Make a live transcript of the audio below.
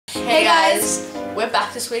Hey guys, we're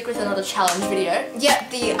back this week with another challenge video. Yep,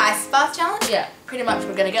 the ice bath challenge. Yeah, pretty much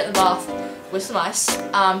we're gonna get in the bath with some ice,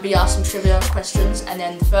 be asked some trivia questions, and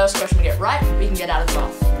then the first question we get right, we can get out of the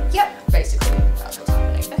bath. Yep. Basically, that's what's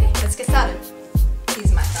happening. Okay, let's get started.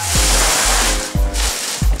 Here's my side.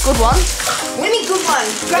 Good one. What do you mean good one?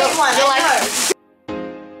 Great one, I know.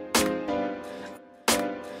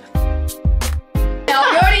 Now,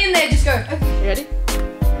 you're already in there, just go. Okay. You ready?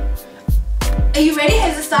 Are you ready?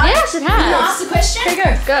 Has it started? Yes, it has. Can I ask the question?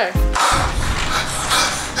 Okay, go. Go.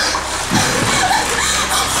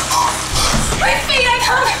 My feet, I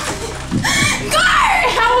can't. Go!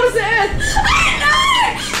 How old is the earth? I don't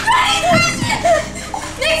know!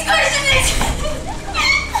 Next question! Next question!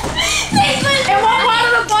 And what part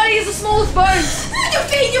of the body is the smallest bone? Your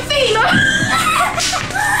feet, your feet! No.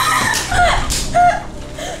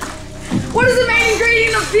 What is the main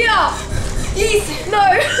ingredient of beer? Yeast. No.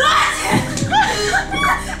 What?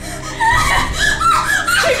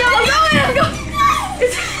 I'm going.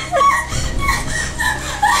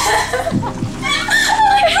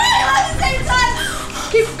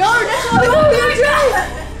 Keep going, that's all we're doing.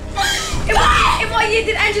 In what year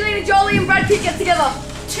did Angelina Jolie and Brad Pitt get together?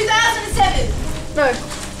 2007. No.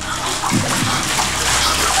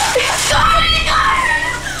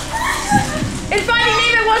 In Finding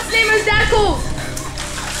Nemo, what's Nemo's dad called?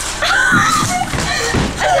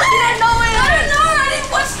 I don't know, I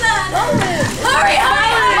didn't watch that. Hurry, I'm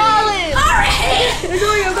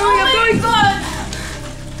going.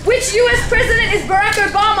 Which US president is Barack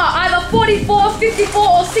Obama? Either 44, 54,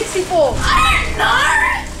 or 64? I don't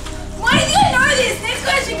know. Why do you know this? Next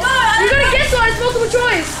question, go. You gotta guess one, it's multiple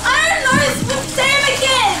choice. I don't know. Say them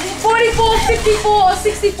again. 44, 54, or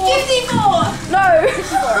 64? 54. No.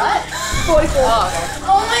 54, right? 44.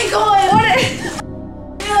 Oh my god. What is...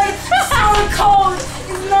 It's so cold.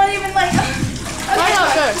 It's not even like... Okay,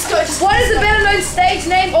 Just go. What is the better known stage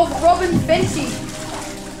name of Robin Fenty?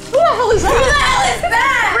 Who the hell is that? Who the hell is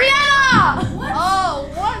that? Rihanna! What? Oh,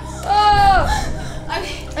 what? Oh.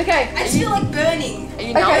 Okay. I just feel like burning. Are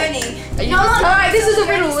you burning? Alright, this is a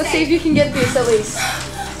riddle. Let's see if you can get this at least.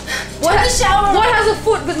 What has a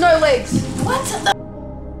foot but no legs? What the?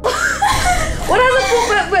 What has a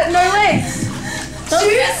foot but no legs?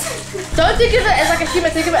 Shoes? Don't think of it as like a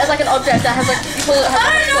human, think of it as like an object that has like people that have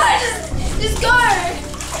I don't know, just go!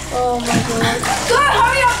 Oh my god. Go,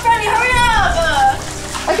 hurry up, Franny, hurry up!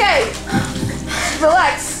 Okay,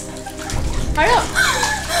 relax. Hurry up.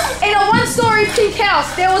 In a one-story pink house,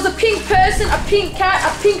 there was a pink person, a pink cat,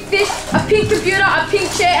 a pink fish, a pink computer, a pink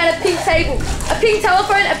chair, and a pink table. A pink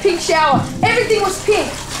telephone, a pink shower. Everything was pink.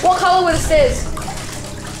 What color were the stairs?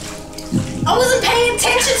 I wasn't paying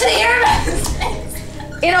attention to the airbags.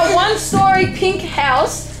 In a one-story pink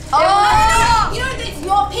house. You know it's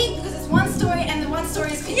not pink because it's one story and the one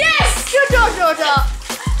story is pink. Yes! Good job, Georgia.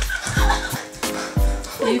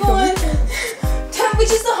 Oh my god.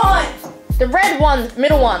 Which is the hot? The red one,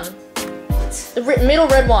 middle one. What? The middle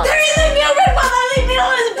red one. There is a middle red one. The middle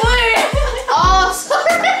one is blue. Oh,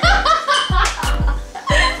 sorry.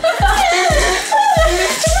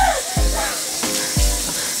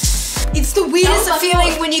 It's the weirdest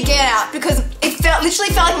feeling when you get out because it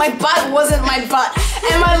literally felt like my butt wasn't my butt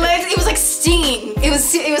and my legs. It was like stinging. It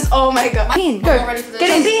was. Oh my god. Go. I'm not ready for this. Get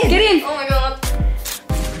in. Get in. Oh my god.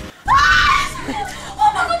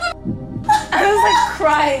 Oh my god. I was like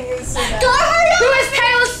crying. It was so bad. Who is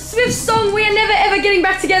Taylor Swift's song "We Are Never Ever Getting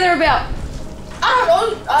Back Together" about? I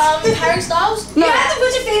don't know. Harry Styles. No. You have to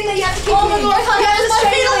put your feet in there. You have to keep. Oh my god. I can't have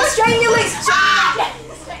to straighten your legs.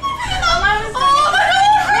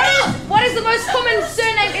 What is the most common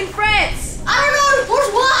surname in France? I don't know. What?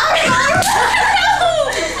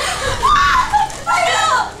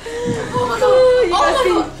 Oh my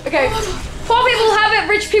god. Okay. Poor people have it,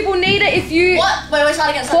 rich people need it. If you... What? Wait, start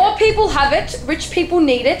again. Poor people have it, rich people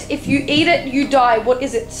need it. If you eat it, you die. What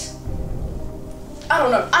is it? I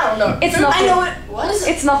don't know. It's nothing. I know it. What is it?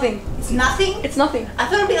 It's nothing. It's nothing? It's nothing. I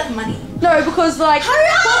thought it would be like money. No, because like... Hurry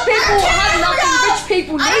up! Poor people have nothing, rich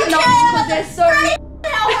people need nothing because they're so...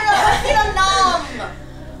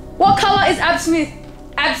 What color is absinthe?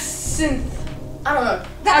 Absinthe. I don't know.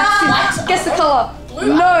 Absinthe. Guess the color. Blue.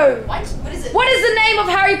 No. White? What is it? What is the name of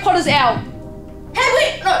Harry Potter's owl?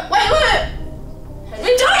 Hedwig! No, wait.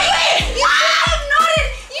 Hedwig! Don't you! You nodded!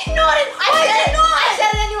 You nodded! I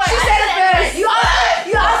said it anyway. She said it first. You asked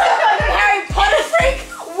me if I'm a Harry Potter freak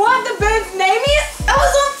what the bird's name is? That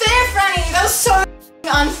was unfair, Franny. That was so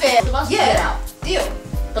unfair. Yeah. Deal.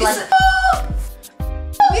 But like...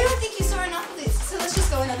 We don't think you saw enough of this, so let's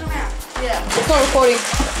just go another round. Yeah. It's not recording.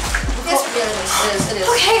 Yes, it is.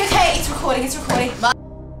 Okay, it's recording. Okay.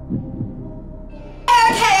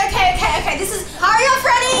 Okay, this is. Hurry up,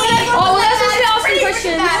 Freddie! Oh, well, let's just ask some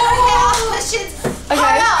questions. Okay, ask questions. Okay.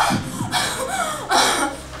 Hurry up!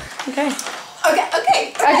 Okay.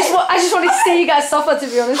 Okay. I just wanted to see you guys suffer, to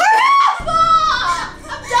be honest. Hurry up!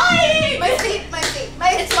 I'm dying! My feet.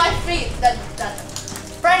 It's my feet. That.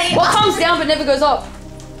 Freddie. What comes down but never goes up?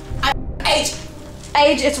 Age.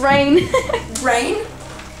 Age, it's rain. Rain?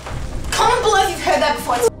 Comment below if you've heard that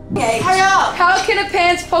before. It's age. Hurry up! How can a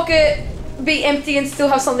pants pocket be empty and still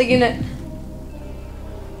have something in it?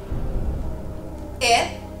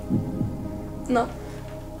 Air? No.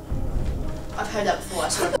 I've heard that before. I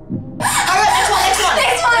swear. Hurry up,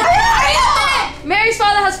 next one. Hurry up! Mary's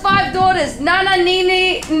father has 5 daughters. Nana,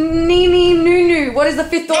 Nini, Nunu. What is the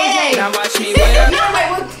 5th daughter's name? Now watch me win. No, wait,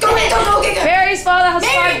 go. Mary's father has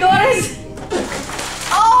 5 daughters.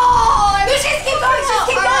 Oh! Just keep going.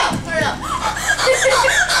 Hurry up.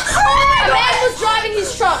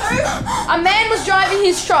 A man was driving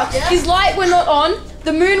his truck. Yeah. His light were not on.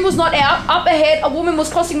 The moon was not out. Up ahead, a woman was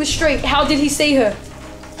crossing the street. How did he see her?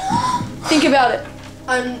 Think about it.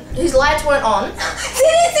 His lights weren't on.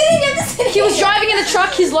 He was driving in a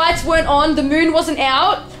truck. His lights weren't on. The moon wasn't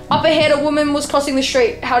out. Up ahead, a woman was crossing the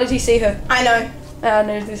street. How did he see her? I know. I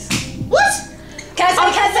know this. What? Can I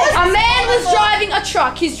say? A man was driving a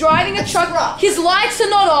truck. He's driving a truck. His lights are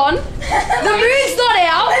not on. The moon's not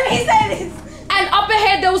out. Let me say this. And up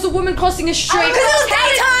ahead, there was a woman crossing a street. Because it was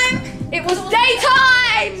daytime. It was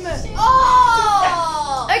daytime.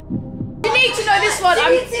 Oh! You need to know this one.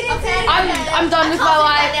 I'm done with my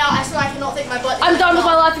life. Now I swear I cannot think my butt. I'm done with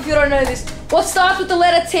my life if you don't know this. What starts with the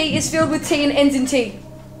letter T is filled with T and ends in T.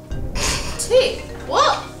 T.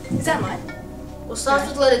 What? Is that mine? Well, starts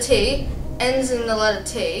with the letter T, ends in the letter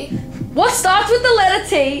T. What starts with the letter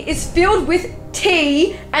T is filled with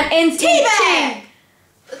T and ends in T. Teabag!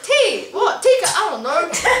 T. What? Tea? I don't know.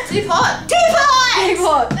 Teapot. Teapot!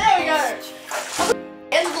 Teapot. There we go.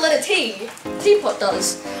 Ends with the letter T. Teapot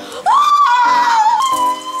does.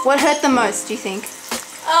 What hurt the most, do you think?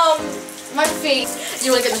 My feet.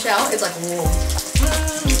 You want to get in the shower? It's like whoa.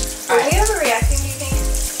 Are we overreacting, do you think?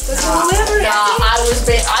 Nah, I was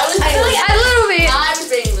being legit. A little bit. I was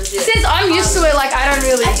being legit. Since I'm used to it, like I don't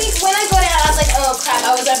really. I think when I got out, I was like, oh crap,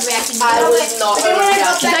 I was overreacting. I was not But then when I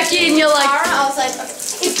got overreacting. back Becky, and you're like, I was like, okay.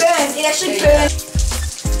 It burned. It actually burned.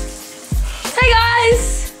 hey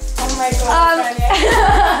guys. Oh my god.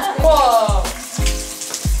 Whoa.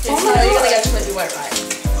 Oh my You're God. gonna get completely wet, right?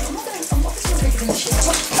 I'm not gonna break the shit.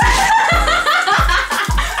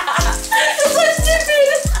 That's so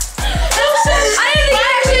stupid. I didn't think you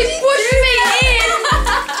actually pushed me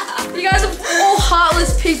in. You guys are all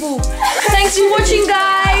heartless people. Thanks for watching,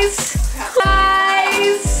 guys.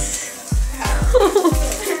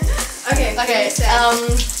 Okay. Okay,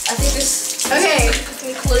 I think this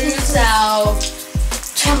concludes our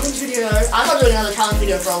challenge video. I'm not doing another challenge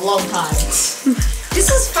video for a long time. This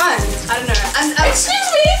was fun. I don't know. I'm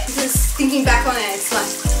Excuse me? just thinking back on it. It's like.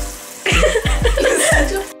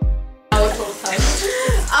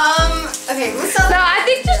 Okay, we'll start. No, I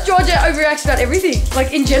think just Georgia overreacts about everything.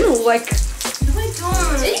 Like in general, like. No, I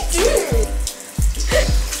don't. You do.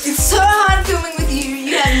 It's so hard filming with you.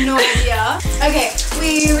 You have no idea. Okay,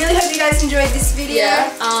 we really hope you guys enjoyed this video. Yeah.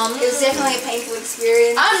 It was definitely a painful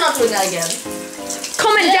experience. I'm not doing that again.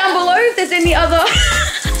 Comment down below if there's any other.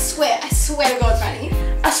 I swear to God, Fanny.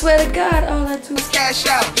 I swear to God, all I do is Cash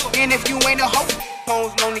out. And if you ain't a hoe,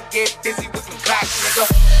 phones only get busy with some clocks, nigga.